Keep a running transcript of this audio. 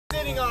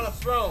sitting on a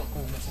throne.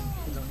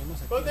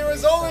 But there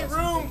was only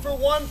room for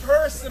one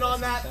person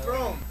on that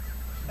throne.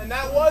 And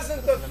that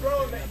wasn't the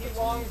throne that he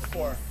longed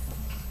for.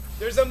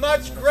 There's a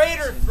much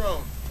greater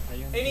throne,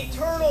 an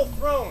eternal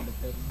throne.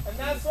 And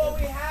that's what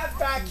we have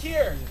back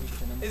here,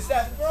 is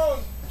that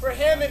throne for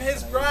him and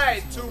his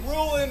bride to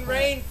rule and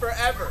reign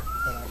forever.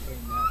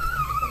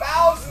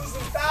 Thousands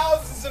and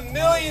thousands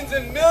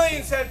and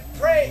millions have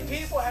prayed.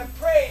 People have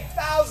prayed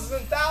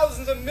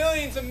thousands and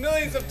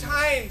millions of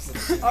times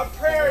a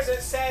prayer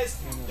that says,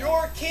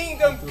 "Your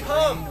kingdom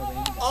come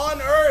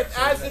on earth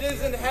as it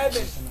is in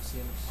heaven."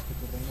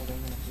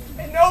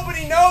 And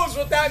nobody knows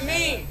what that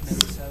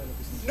means.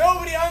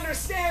 Nobody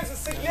understands the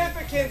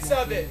significance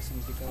of it.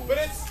 But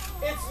it's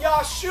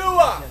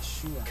Yeshua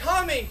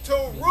coming to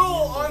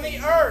rule on the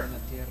earth,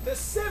 to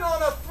sit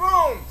on a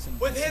throne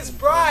with his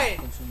bride,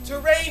 to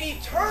reign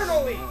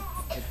eternally.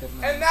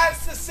 And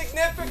that's the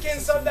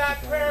significance of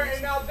that prayer.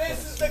 And now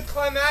this is the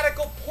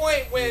climactical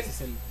point when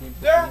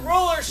their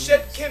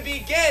rulership can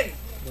begin.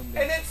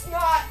 And they're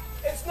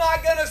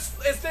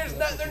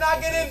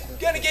not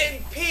gonna get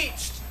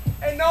impeached.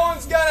 And no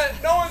one's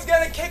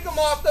gonna kick them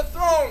off the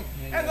throne.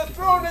 And the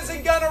throne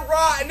isn't gonna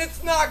rot, and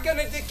it's not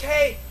gonna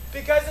decay,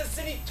 because it's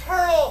an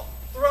eternal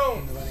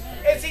throne.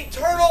 It's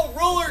eternal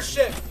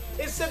rulership.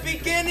 It's the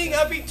beginning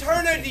of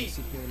eternity.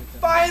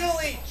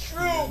 Finally,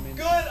 true,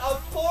 good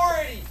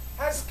authority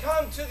has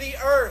come to the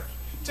earth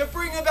to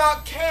bring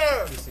about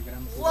care,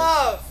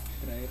 love,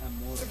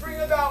 to bring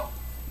about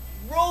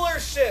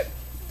rulership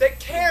that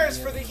cares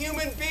for the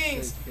human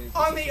beings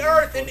on the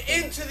earth and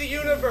into the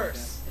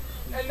universe.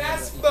 And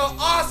that's the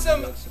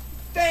awesome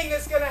thing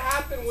that's going to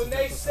happen when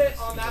they sit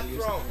on that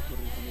throne.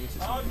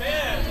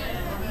 Amen.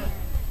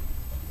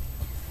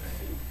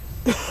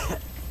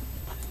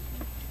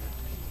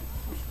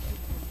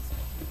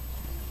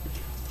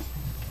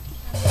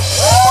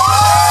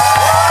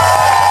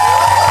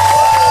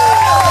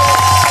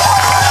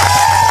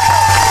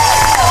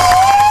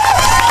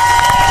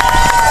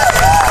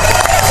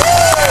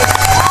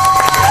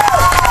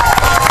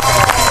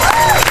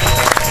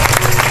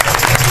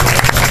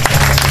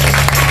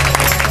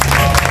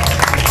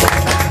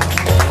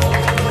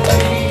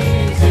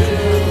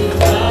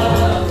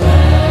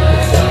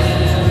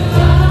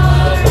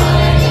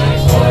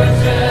 Force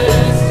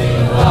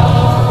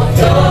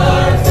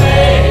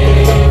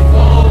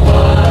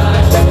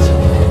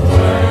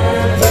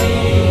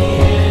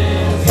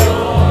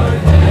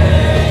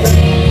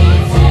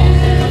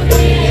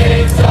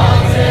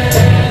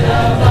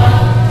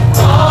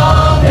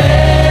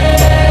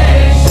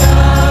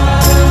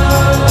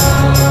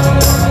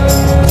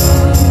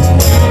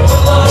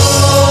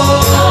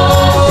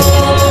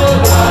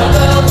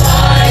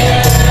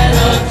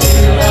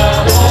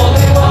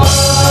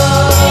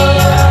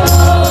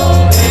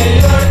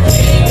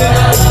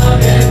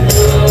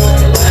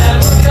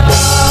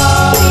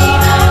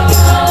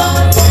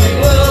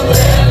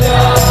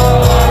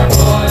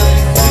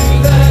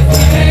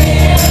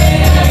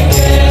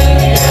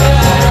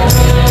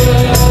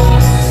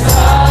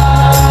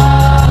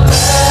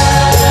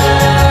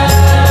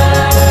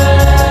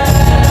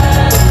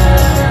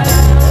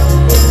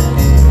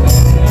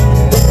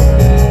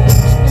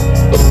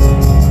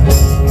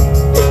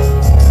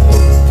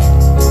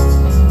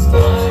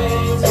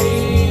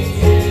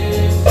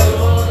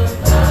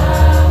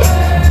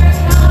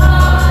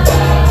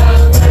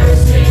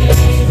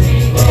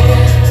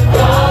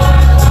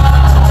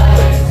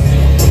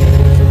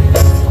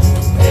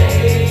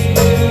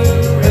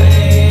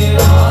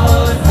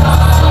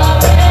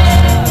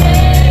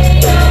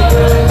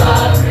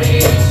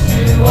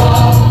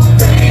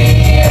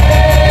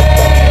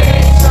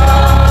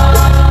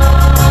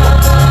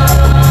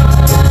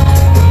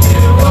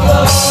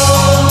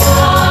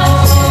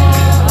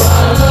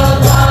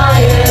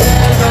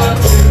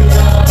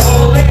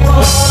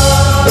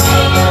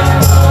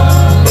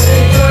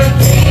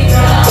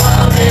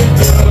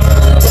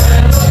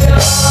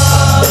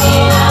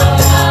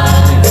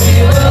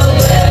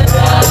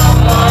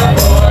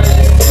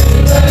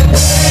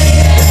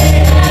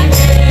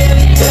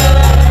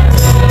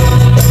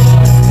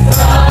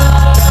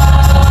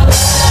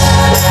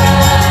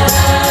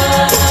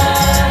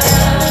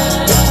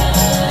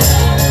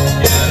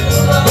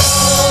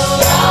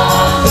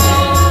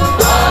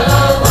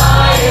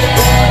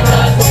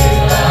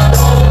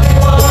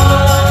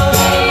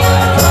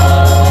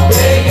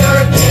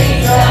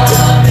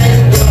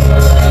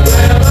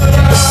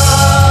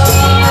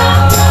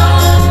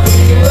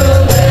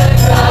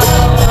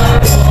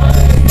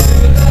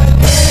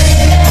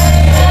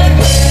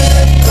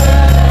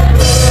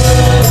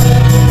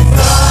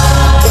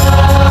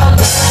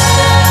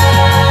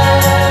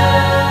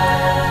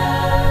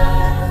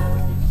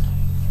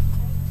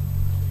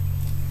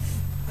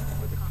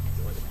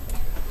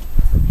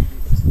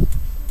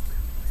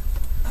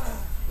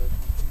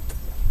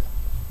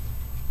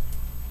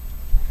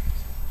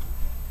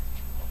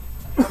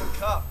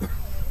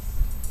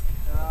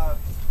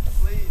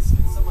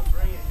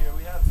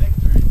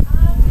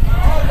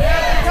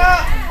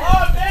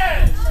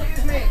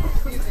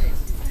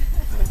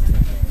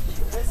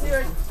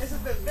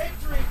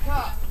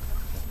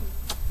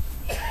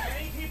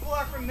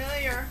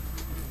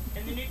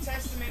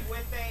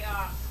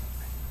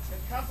with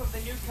the cup of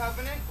the new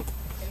covenant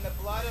in the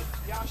blood of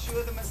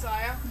Yahshua the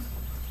Messiah.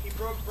 He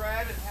broke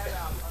bread and had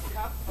a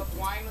cup of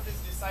wine with his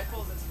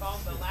disciples. It's called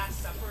the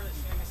Last Supper. There's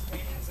famous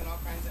paintings and all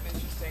kinds of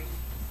interesting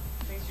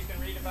things you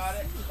can read about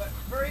it. But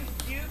very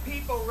few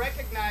people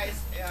recognize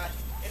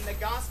in the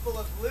Gospel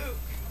of Luke,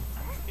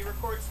 he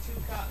records 2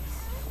 cups.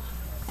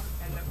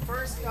 And the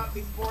first cup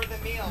before the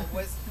meal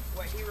was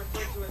what he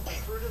referred to as the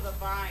fruit of the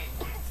vine,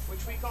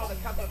 which we call the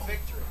cup of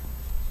victory.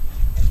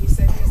 And he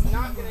said he's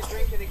not going to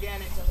drink it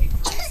again until he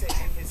drinks it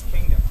in his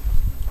kingdom.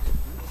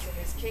 He said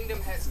his kingdom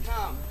has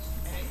come,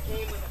 and it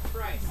came with a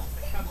price,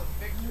 the cup of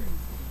victory.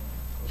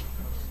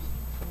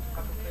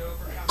 Cup of the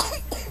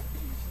overcoming.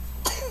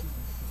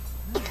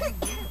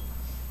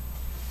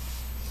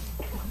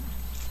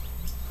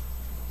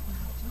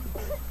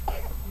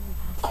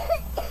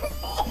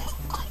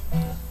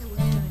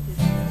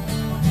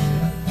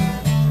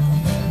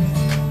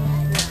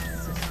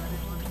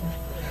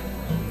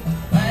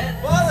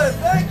 Father,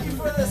 thank you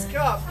for this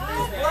cup.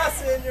 Please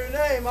bless it in your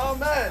name.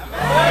 Amen.